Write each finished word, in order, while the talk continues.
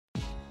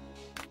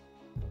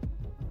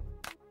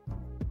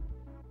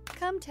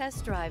Come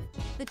test drive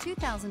the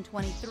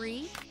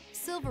 2023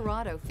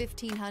 Silverado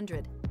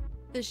 1500.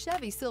 The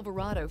Chevy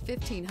Silverado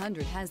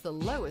 1500 has the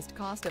lowest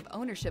cost of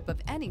ownership of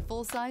any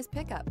full-size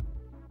pickup.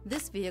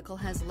 This vehicle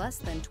has less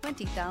than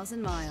 20,000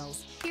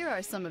 miles. Here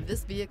are some of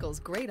this vehicle's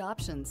great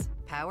options: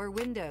 power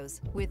windows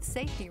with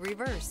safety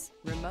reverse,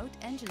 remote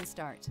engine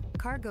start,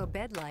 cargo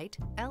bed light,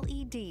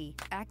 LED,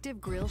 active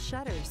grille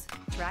shutters,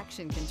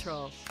 traction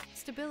control,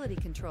 stability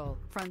control,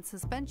 front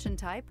suspension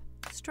type,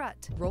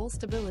 strut, roll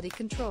stability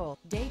control,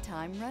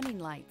 daytime running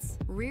lights,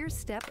 rear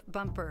step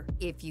bumper.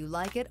 If you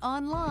like it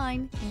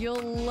online,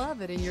 you'll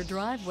love it in your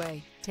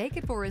driveway. Take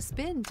it for a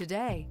spin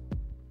today.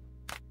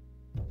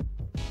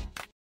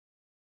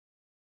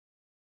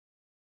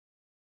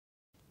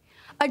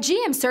 A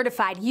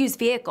GM-certified used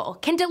vehicle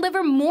can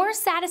deliver more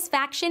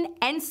satisfaction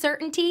and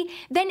certainty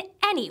than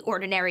any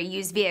ordinary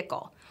used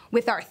vehicle.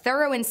 With our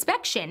thorough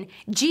inspection,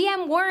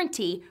 GM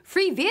warranty,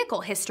 free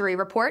vehicle history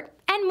report,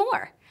 and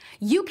more.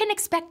 You can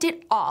expect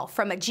it all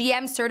from a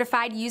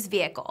GM-certified used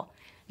vehicle.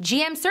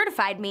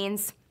 GM-certified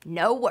means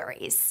no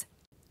worries.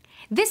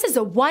 This is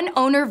a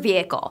one-owner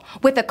vehicle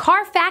with a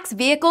Carfax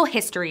Vehicle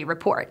History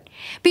Report.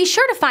 Be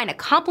sure to find a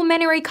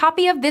complimentary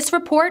copy of this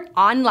report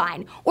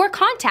online or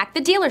contact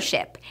the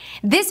dealership.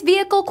 This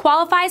vehicle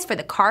qualifies for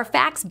the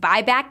Carfax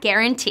Buyback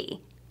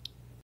Guarantee.